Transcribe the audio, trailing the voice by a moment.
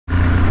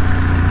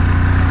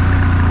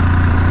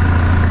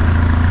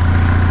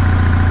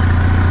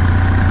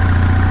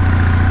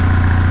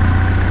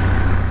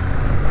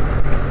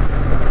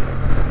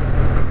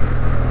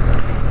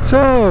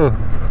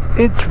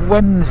It's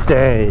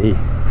Wednesday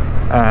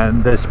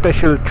and a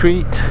special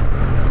treat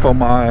for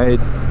my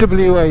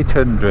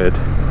W800.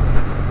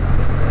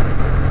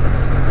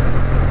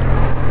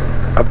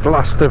 A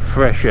blast of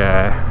fresh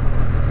air.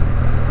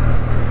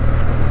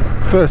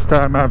 First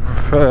time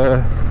I've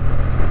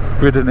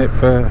ridden it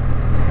for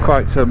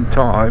quite some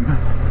time,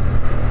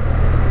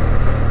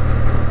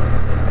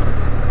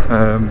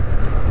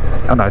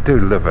 and I do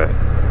love it.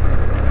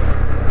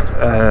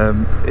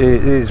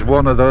 It is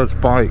one of those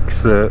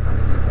bikes that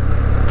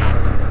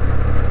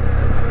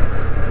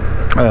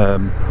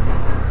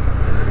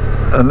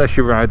unless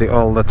you ride it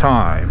all the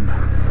time,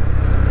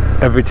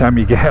 every time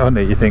you get on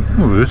it you think,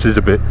 oh, this is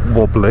a bit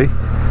wobbly,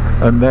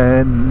 and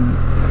then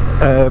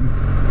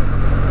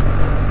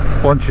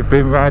once you've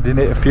been riding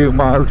it a few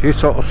miles you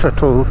sort of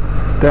settle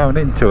down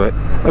into it,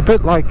 a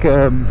bit like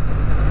a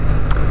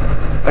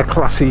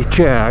classy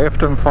chair. I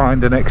often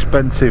find an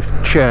expensive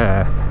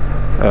chair,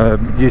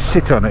 you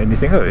sit on it and you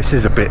think, oh, this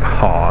is a bit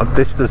hard,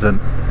 this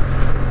doesn't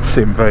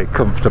seem very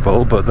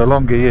comfortable, but the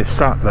longer you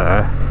sat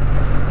there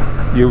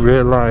you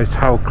realise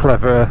how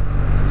clever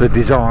the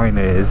design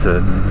is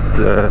and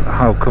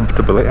how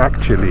comfortable it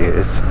actually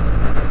is.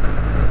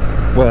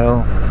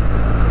 Well,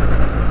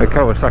 the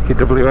Kawasaki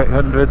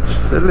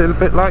W800's a little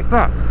bit like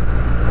that,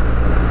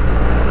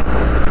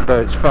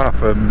 though it's far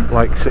from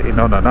like sitting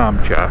on an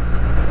armchair.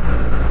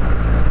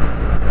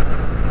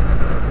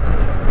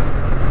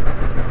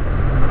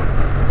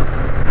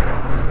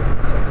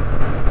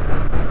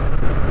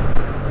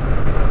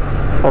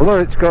 Although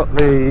it's got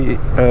the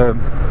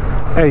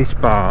ace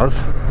bars,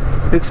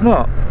 it's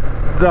not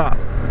that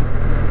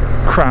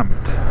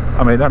cramped.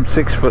 I mean, I'm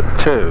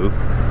 6'2",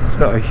 it's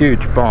not a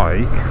huge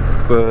bike,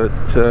 but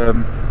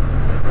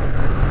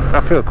I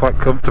feel quite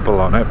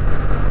comfortable on it.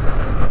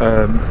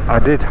 I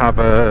did have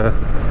a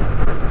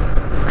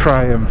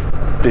Triumph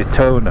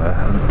Daytona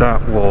and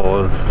that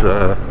was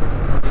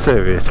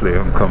seriously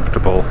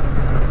uncomfortable.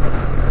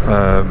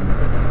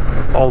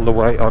 All the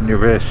weight on your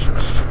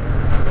wrists,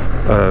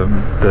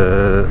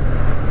 the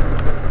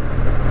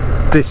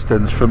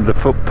distance from the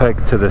foot peg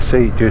to the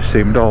seat just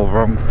seemed all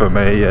wrong for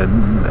me,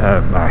 and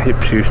my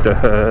hips used to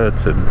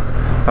hurt, and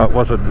that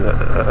wasn't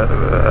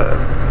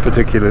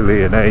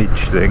particularly an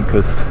age thing,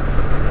 because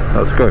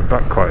that's going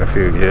back quite a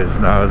few years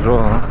now as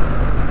well.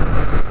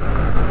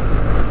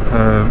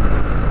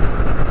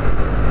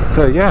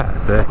 So yeah,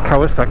 the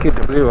Kawasaki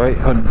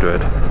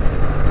W800,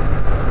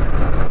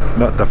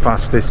 not the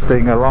fastest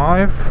thing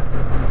alive,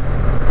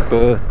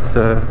 but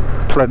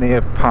plenty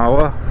of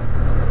power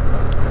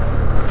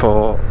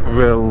for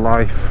real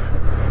life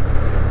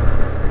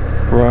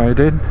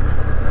riding,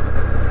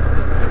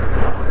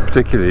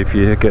 particularly if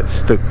you get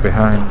stuck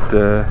behind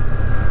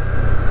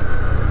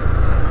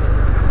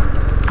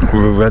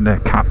Renner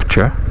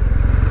capture.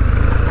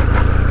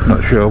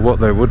 Not sure what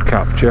they would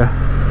capture,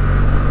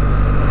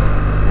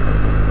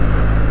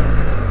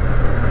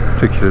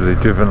 particularly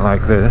driven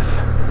like this.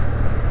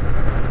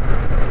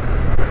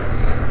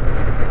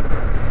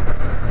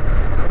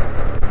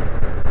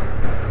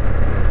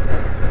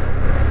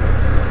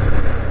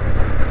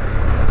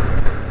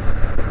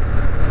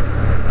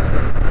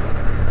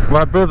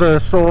 My brother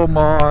saw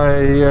my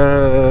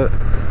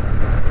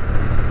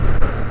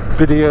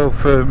video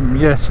from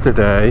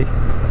yesterday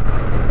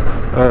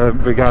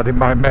regarding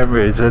my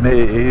memories, and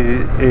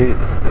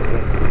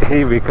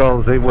he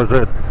recalls it was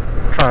a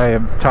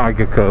Triumph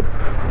Tiger Cub.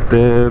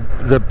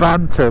 The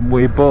Bantam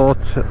we bought,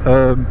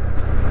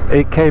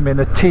 it came in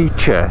a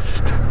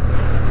T-chest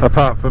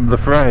apart from the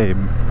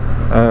frame,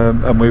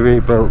 and we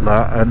rebuilt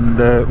that, and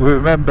we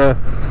remember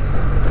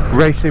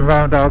racing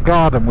around our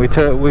garden. We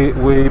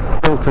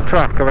built a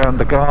track around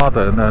the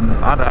garden, and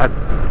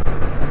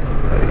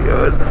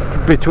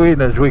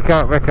between us we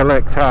can't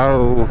recollect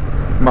how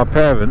my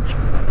parents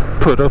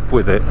put up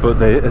with it, but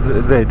they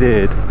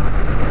did.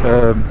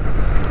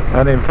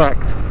 And in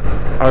fact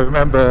I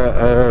remember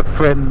a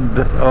friend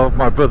of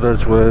my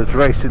brother's was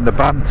racing the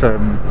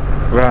Bantam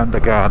around the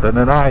garden,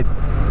 and I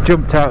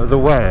jumped out of the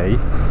way,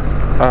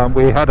 and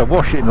we had a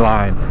washing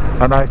line,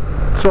 and I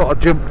sort of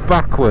jumped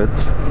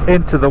backwards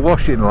into the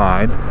washing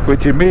line,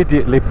 which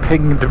immediately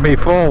pinged me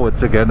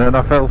forwards again, and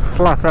I fell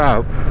flat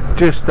out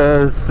just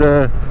as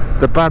the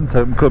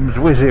Bantam comes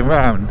whizzing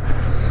round.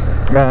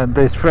 And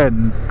this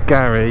friend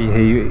Gary,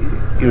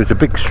 he was a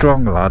big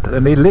strong lad,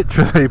 and he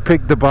literally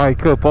picked the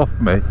bike up off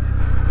me.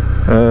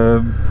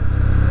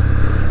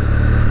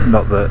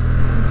 Not that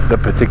they're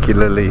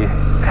particularly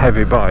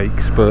heavy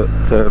bikes, but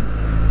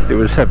it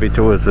was heavy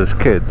to us as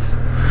kids.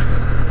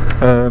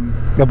 And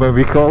we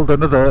recalled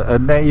a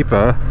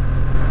neighbour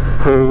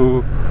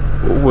who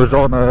was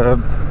on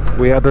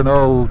we had an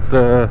old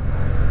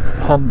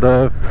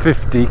Honda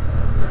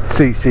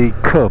 50cc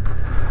Cub,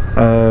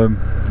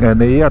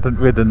 and he hadn't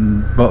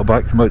ridden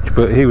motorbikes much,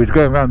 but he was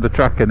going around the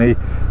track, and he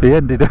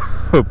ended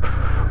up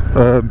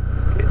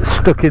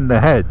stuck in the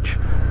hedge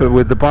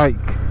with the bike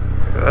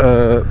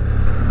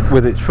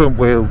with its front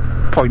wheel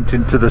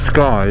pointing to the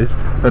skies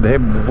and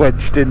him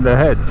wedged in the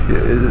hedge.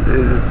 It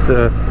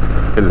was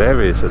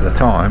hilarious at the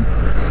time.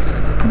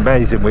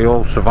 Amazing we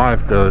all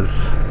survived those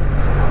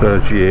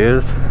those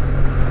years,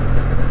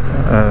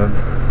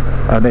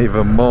 and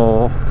even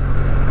more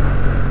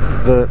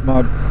that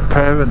my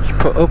parents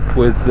put up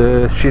with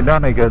the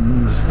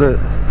shenanigans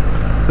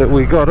that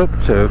we got up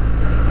to.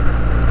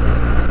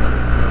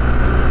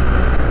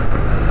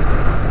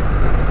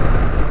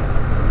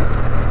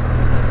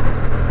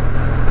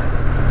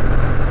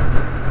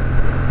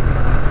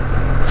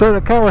 So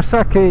the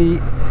Kawasaki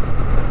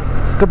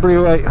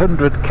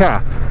W800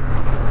 Cafe,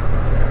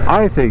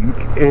 I think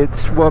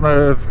it's one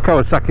of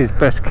Kawasaki's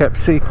best kept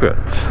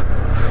secrets.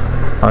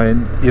 I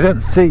mean, you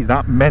don't see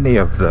that many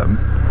of them,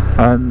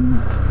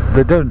 and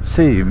they don't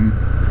seem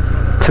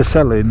to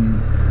sell in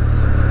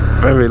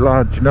very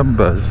large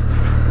numbers.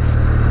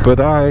 But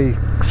I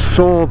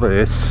saw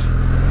this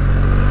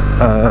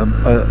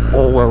at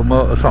Orwell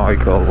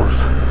Motorcycles,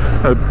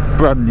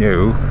 brand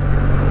new,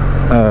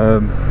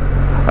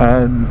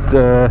 and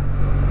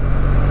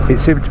it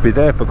seemed to be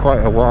there for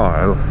quite a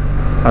while,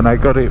 and I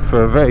got it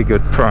for a very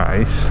good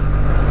price.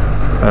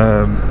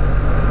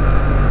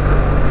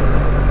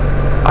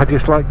 I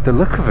just like the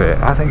look of it.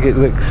 I think it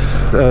looks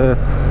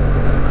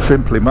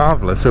simply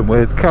marvellous, and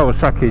with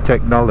Kawasaki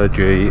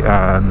technology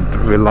and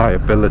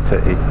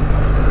reliability,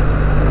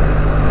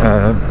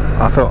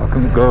 I thought I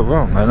couldn't go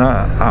wrong, and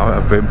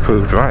I've been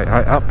proved right.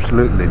 I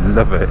absolutely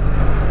love it.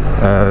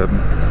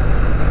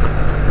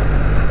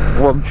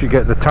 Once you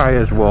get the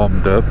tyres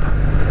warmed up,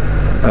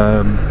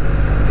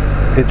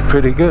 it's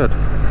pretty good.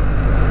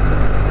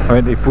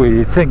 I mean, if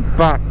we think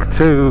back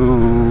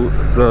to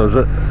those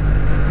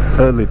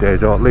early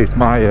days, or at least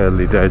my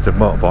early days of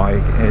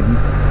motorbiking,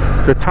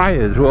 the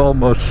tyres were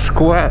almost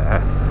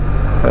square,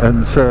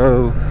 and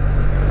so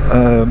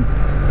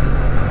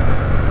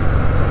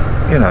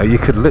you know, you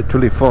could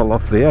literally fall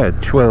off the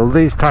edge. Well,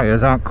 these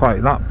tyres aren't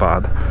quite that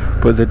bad,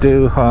 but they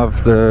do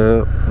have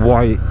the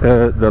white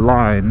the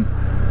line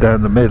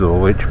down the middle,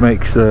 which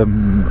makes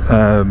them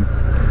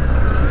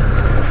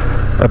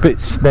a bit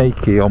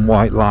snaky on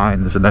white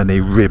lines and any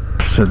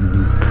rips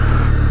and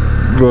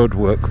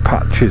roadwork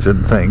patches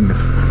and things.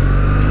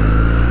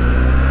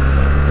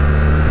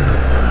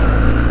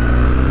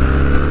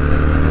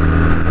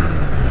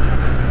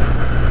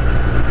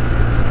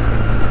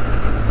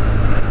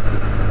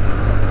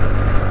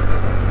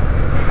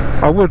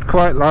 I would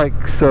quite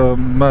like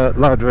some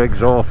louder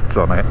exhausts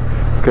on it,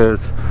 because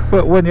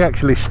when you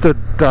actually stood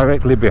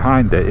directly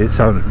behind it, it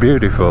sounds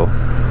beautiful,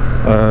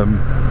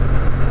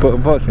 but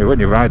unfortunately when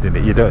you're riding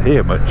it you don't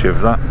hear much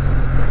of that.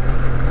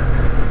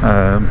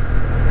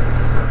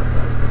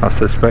 I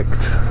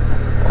suspect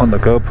on the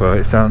GoPro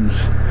it sounds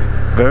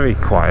very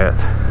quiet.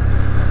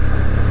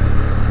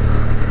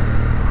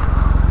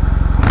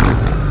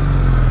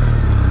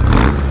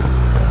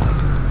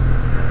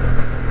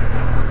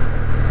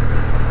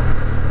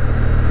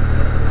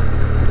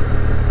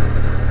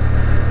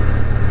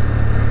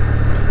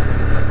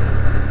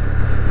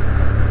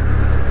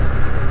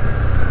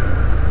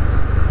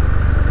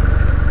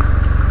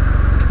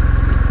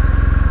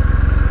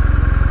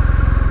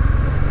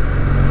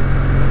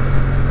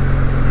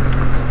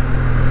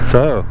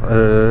 So,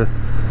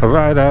 a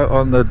ride out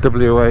on the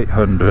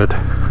W800.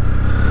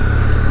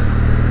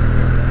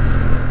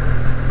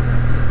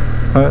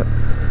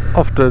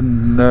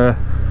 Often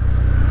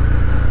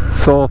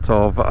thought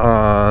of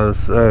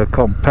as a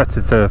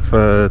competitor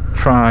for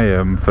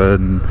Triumph,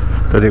 and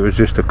that it was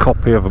just a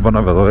copy of one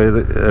another,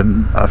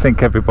 and I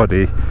think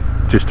everybody,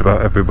 just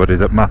about everybody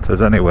that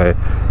matters anyway,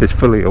 is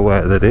fully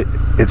aware that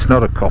it's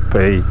not a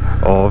copy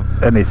of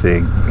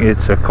anything.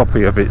 It's a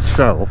copy of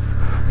itself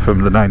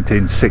from the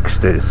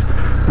 1960s,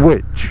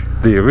 which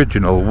the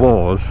original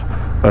was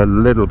a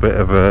little bit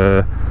of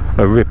a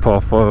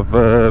rip-off of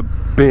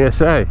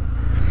BSA,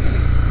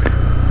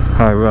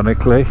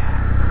 ironically,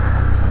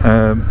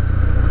 and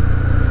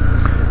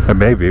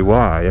maybe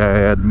why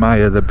I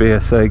admire the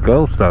BSA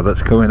Gold Star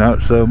that's coming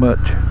out so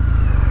much.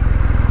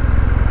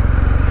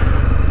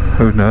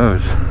 Who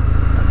knows?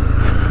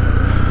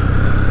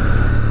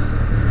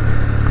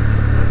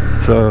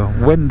 So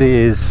Wendy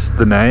is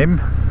the name,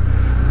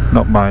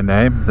 not my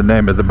name, the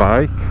name of the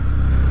bike.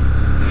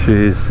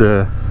 She's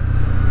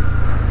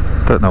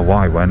don't know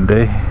why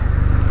Wendy,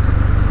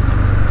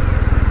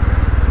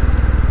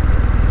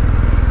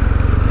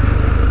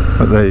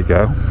 but there you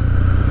go.